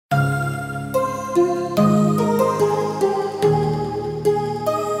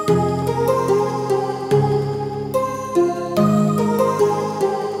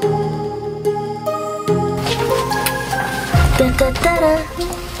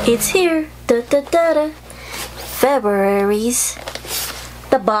It's here, February's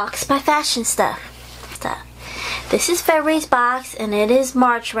The Box by Fashionsta. This is February's box, and it is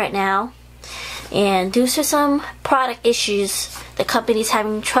March right now. And due to some product issues, the company's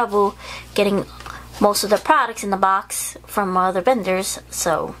having trouble getting most of the products in the box from other vendors.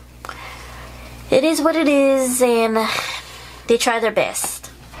 So it is what it is, and they try their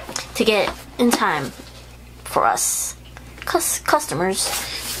best to get in time for us customers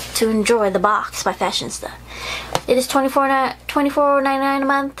to enjoy The Box by Fashionsta. It is $24.99 a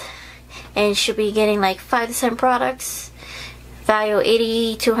month, and you should be getting like 5 to 7 products, value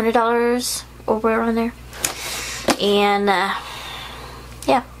 $80 to $100 over around there. And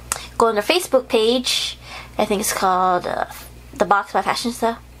yeah, go on their Facebook page. I think it's called The Box by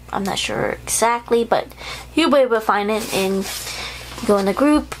Fashionsta. I'm not sure exactly, but you'll be able to find it. And go on the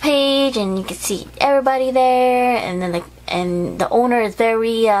group page, and you can see everybody there. And then the owner is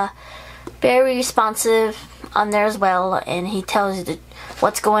very responsive on there as well, and he tells you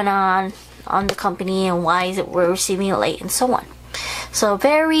what's going on the company and why we're receiving it late and so on. So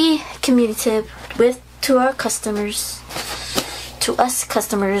very communicative to us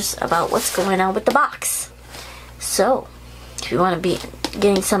customers about what's going on with the box. So if you want to be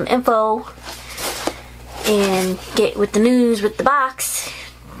getting some info and get with the news with the box,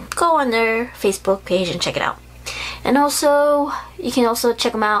 go on their Facebook page and check it out. And also, you can also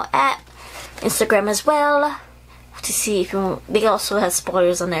check them out at Instagram as well to see if you want. They also have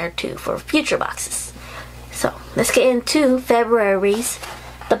spoilers on there too for future boxes. So let's get into February's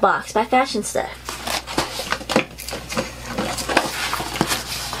The Box by Fashionsta.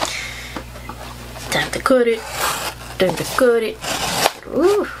 Time to cut it. Time to cut it.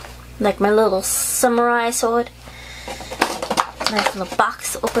 Ooh, like my little samurai sword. Nice little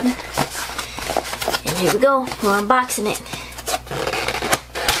box opener. And here we go. We're unboxing it.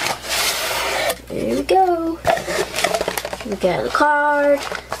 There we go. We got a card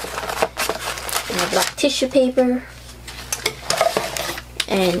and a black tissue paper,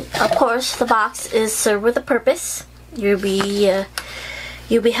 and of course the box is served with a purpose. You'll be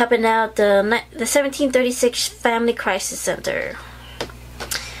helping out the 1736 Family Crisis Center.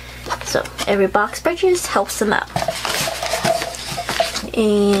 So every box purchase helps them out.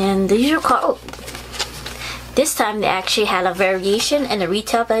 And the usual card. Oh, this time they actually had a variation and a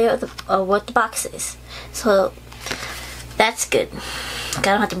retail value of what the box is. So that's good. I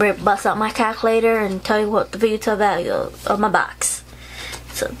don't have to bust out my calculator and tell you what the retail value of my box.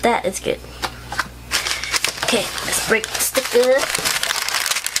 So that is good. Okay, let's break the sticker.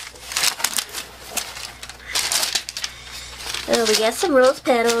 Oh, we got some rose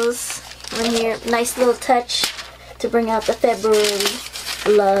petals on here. Nice little touch to bring out the February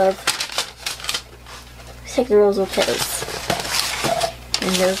love. Take the rose petals.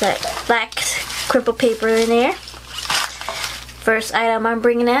 And there's that black crumpled paper in there. First item I'm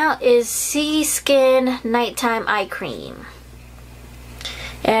bringing out is Sea Skin Nighttime Eye Cream.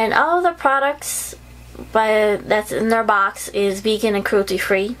 And all the products that's in their box is vegan and cruelty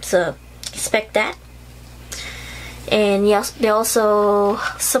free, so expect that. And yes, they also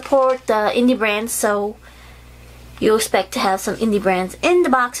support the indie brands, so you'll expect to have some indie brands in the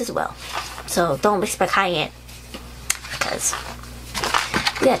box as well. So don't expect high-end, because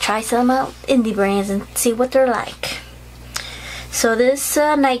you gotta try some out indie brands and see what they're like. So this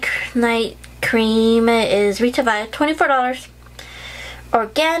night cream is retail value $24.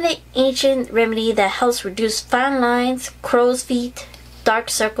 Organic ancient remedy that helps reduce fine lines, crow's feet, dark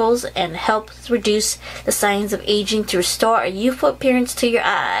circles, and helps reduce the signs of aging to restore a youthful appearance to your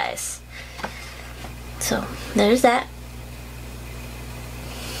eyes. So there's that.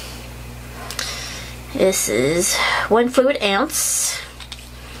 This is 1 fluid ounce.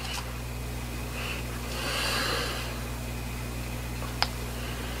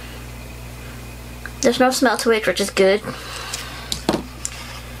 There's no smell to it, which is good.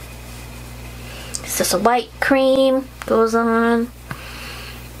 It's just a white cream, goes on.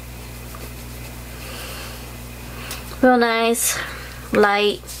 Real nice,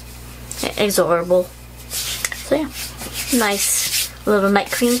 light, absorbable. So yeah, nice little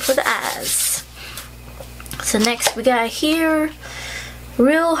night cream for the eyes. So next we got here,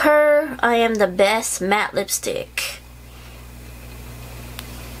 Real Her I Am the Best Matte Lipstick.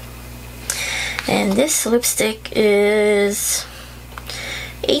 And this lipstick is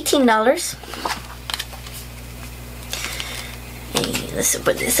 $18. Hey, let's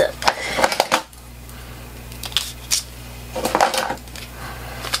put this up.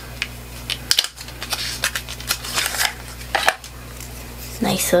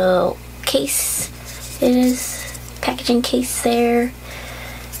 Nice little case. It is packaging case there.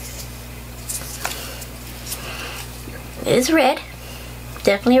 It's red.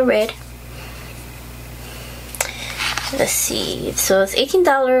 Definitely a red. Let's see. So it's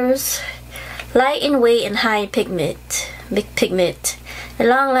 $18. Light in weight and high in pigment. Big pigment. A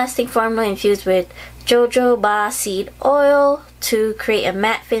long-lasting formula infused with jojoba seed oil to create a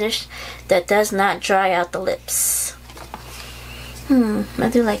matte finish that does not dry out the lips. I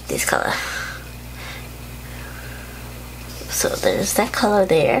do like this color. So there's that color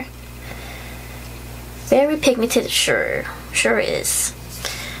there. Very pigmented, sure is.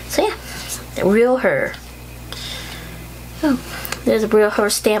 So yeah, the Real Her. Oh, there's a Real Her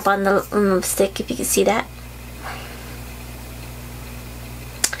stamp on the lipstick, if you can see that.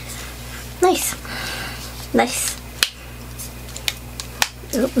 Nice. Nice.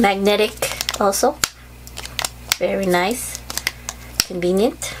 Ooh, magnetic also. Very nice.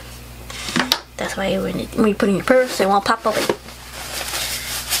 Convenient. That's why when you put it in your purse, it won't pop open.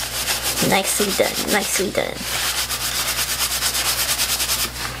 Nicely done. Nicely done.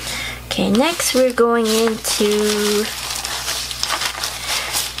 Okay, next we're going into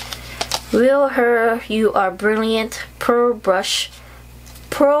Real Her You Are Brilliant Pro Blush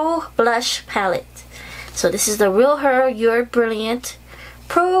Palette. So this is the Real Her You're Brilliant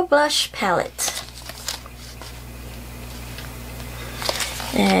Pro Blush Palette.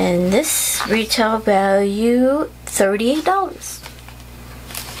 And this retail value $38.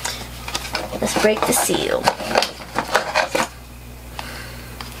 Let's break the seal.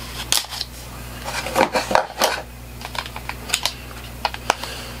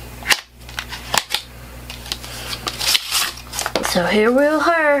 So here Real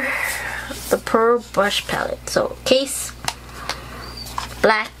Her, the Pro Brush Palette. So case,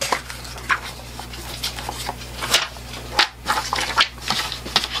 black.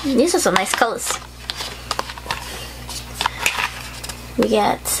 These are some nice colors. We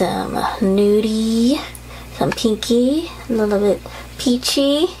got some nudie, some pinky, a little bit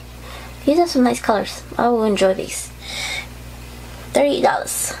peachy. These are some nice colors. I will enjoy these.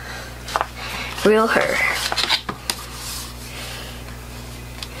 $38. Real Her.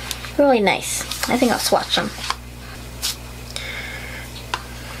 Really nice. I think I'll swatch them.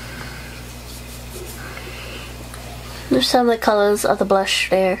 There's some of the colors of the blush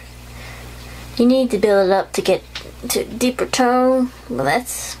there. You need to build it up to get to deeper tone. Well,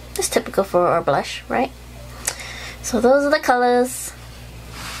 that's typical for our blush, right? So those are the colors.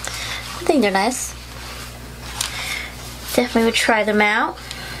 I think they're nice. Definitely would try them out.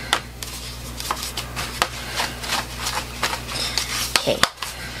 Okay.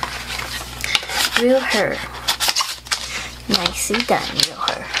 Real Her. Nicely done, Real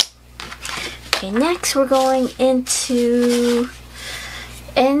Her. Okay, next we're going into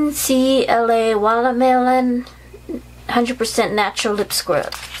NCLA Watermelon 100% Natural Lip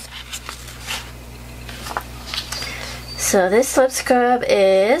Scrub. So this lip scrub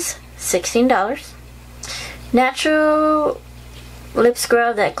is $16. Natural lip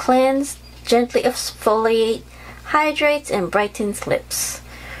scrub that cleanses, gently exfoliates, hydrates, and brightens lips.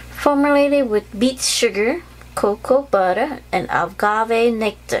 Formulated with beet sugar, cocoa butter, and agave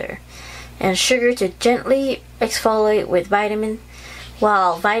nectar, and sugar to gently exfoliate with vitamin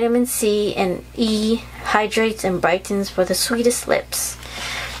C and E hydrates and brightens for the sweetest lips.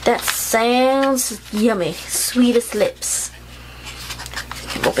 That sounds yummy. Sweetest lips.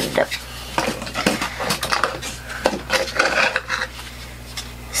 Open it up.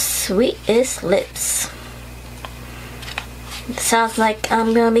 Sweetest lips. It sounds like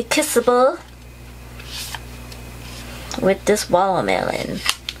I'm gonna be kissable with this watermelon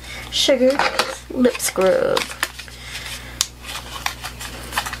sugar lip scrub.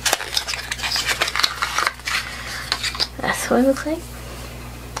 That's what it looks like.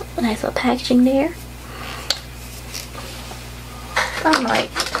 Nice little packaging there. I'm like,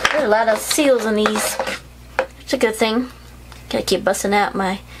 there's a lot of seals in these. It's a good thing. Gotta keep busting out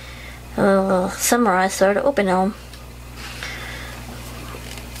my samurai sword to open them.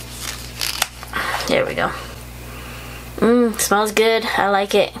 There we go. Smells good. I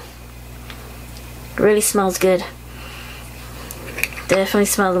like it. Really smells good. Definitely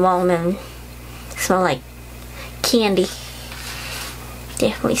smells the watermelon. Smell like candy.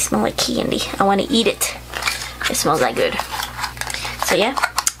 Definitely smell like candy. I want to eat it. It smells that good. So yeah,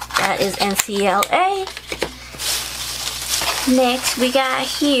 that is NCLA. Next we got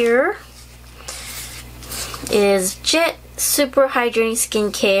here is Jet Super Hydrating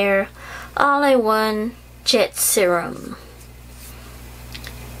Skincare All-in-One Jet Serum.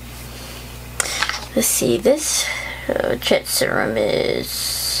 Let's see, this Jet Serum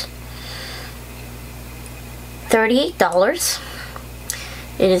is $38.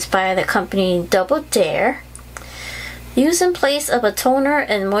 It is by the company Double Dare. Use in place of a toner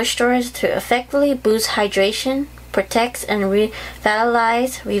and moisturizer to effectively boost hydration, protects and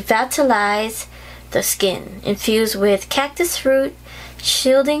revitalize the skin. Infused with cactus fruit,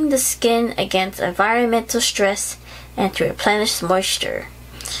 shielding the skin against environmental stress and to replenish moisture.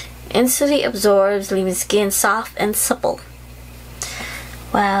 Instantly absorbs, leaving skin soft and supple.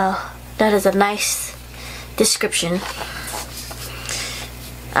 Wow, that is a nice description.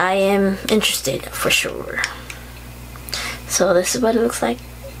 I am interested for sure. So this is what it looks like.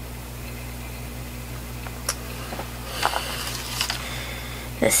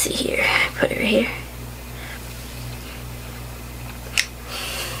 Let's see here. Put it right here.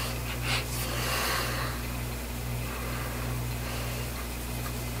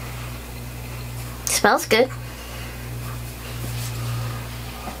 Smells good.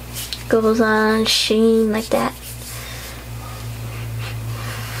 Goes on sheen like that.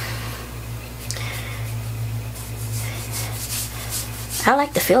 I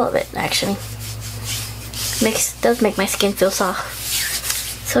like the feel of it actually. Does make my skin feel soft.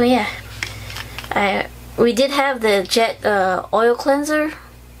 So yeah, we did have the Jet oil cleanser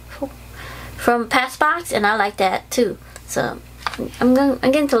from past box, and I like that too. So I'm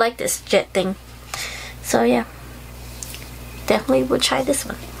getting to like this Jet thing. So yeah, definitely will try this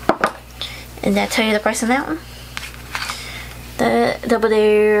one. And did I tell you the price on that one? The Double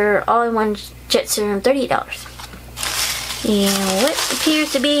Dare All-in-One Jet Serum, $38. And what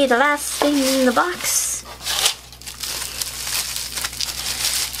appears to be the last thing in the box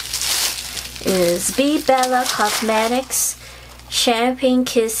is Be Bella Cosmetics Champagne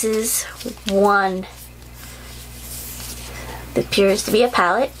Kisses 1. It appears to be a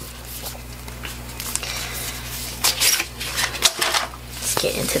palette. Let's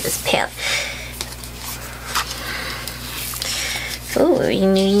get into this palette. Oh, a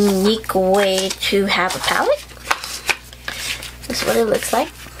unique way to have a palette. This is what it looks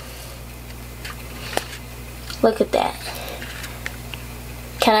like. Look at that.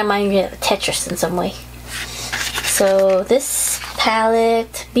 Kind of reminds me of Tetris in some way. So this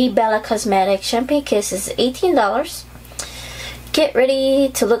palette, Be Bella Cosmetics Champagne Kiss, is $18. Get ready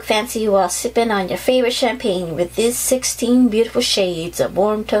to look fancy while sipping on your favorite champagne with these 16 beautiful shades of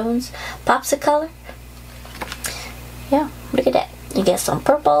warm tones, pops of color. Yeah, look at that. You get some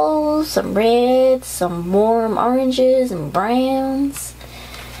purples, some reds, some warm oranges and browns.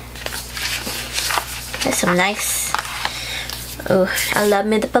 There's some nice. Oh, I love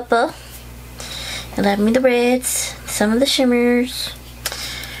me the purple. I love me the reds. Some of the shimmers.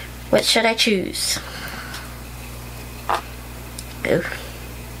 What should I choose? Oh.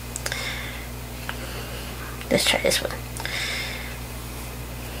 Let's try this one.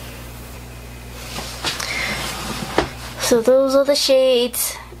 So those are the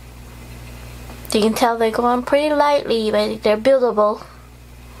shades. You can tell they go on pretty lightly, but they're buildable.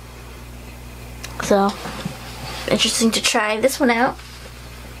 So, interesting to try this one out.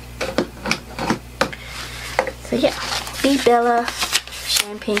 So yeah, Be Bella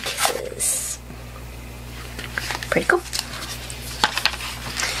Champagne Kisses. Pretty cool.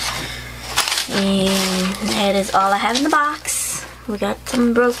 And that is all I have in the box. We got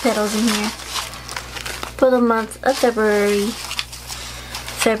some rose petals in here for the month of February.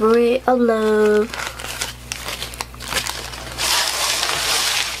 February of love.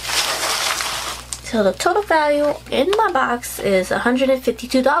 So the total value in my box is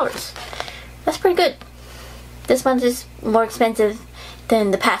 $152. That's pretty good. This month is more expensive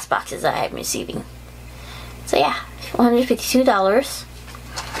than the past boxes I am receiving. So yeah, $152.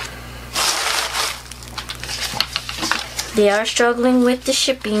 They are struggling with the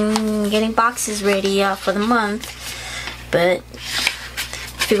shipping, getting boxes ready for the month, but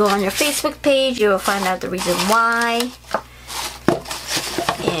if you go on your Facebook page, you'll find out the reason why.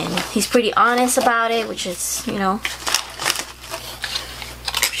 And he's pretty honest about it, which is, you know,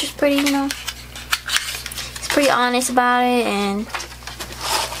 pretty, you know, he's pretty honest about it, and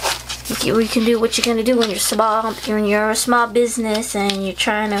you can do what you're gonna do when you're a small business and you're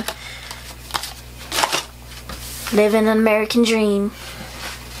trying to live in an American dream.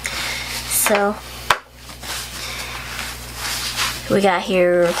 So we got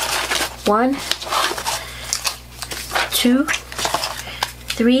here 1, 2,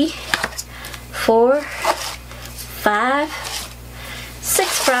 3, 4, 5,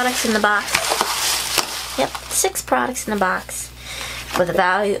 6 products in the box. Yep, 6 products in the box with a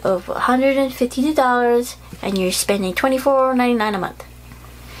value of $152, and you're spending $24.99 a month.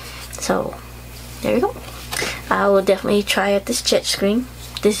 So there you go. I will definitely try out this Jet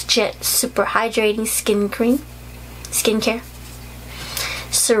Super Hydrating Skincare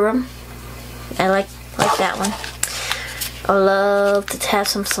Serum. I like that one. I love to have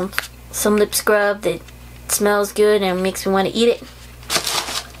some lip scrub that smells good and makes me want to eat it.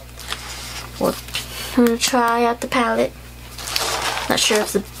 Well, I'm gonna try out the palette. Not sure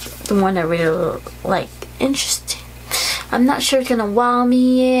if the one I really like interesting. I'm not sure it's gonna wow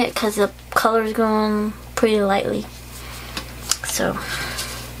me yet because the color is going pretty lightly. So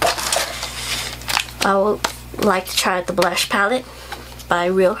I would like to try the blush palette by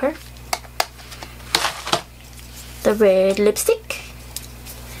Real Her. The red lipstick.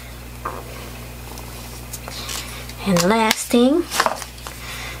 And the last thing,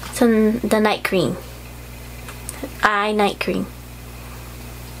 the night cream. Eye night cream.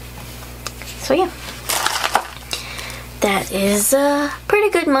 So yeah. That is a pretty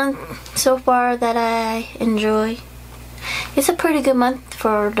good month so far that I enjoy. It's a pretty good month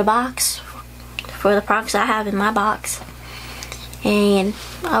for the box, for the products I have in my box. And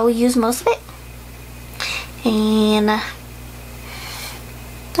I will use most of it. And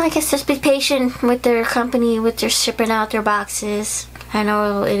I guess just be patient with their company, with their shipping out their boxes. I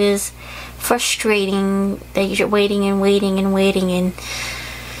know it is frustrating that you're waiting and waiting and waiting, and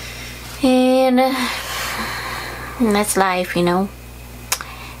that's life, you know.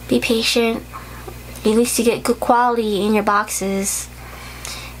 Be patient. At least you get good quality in your boxes.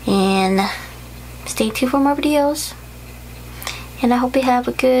 And stay tuned for more videos. And I hope you have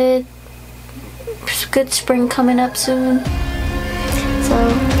a good spring coming up soon. So,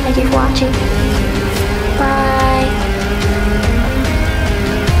 thank you for watching.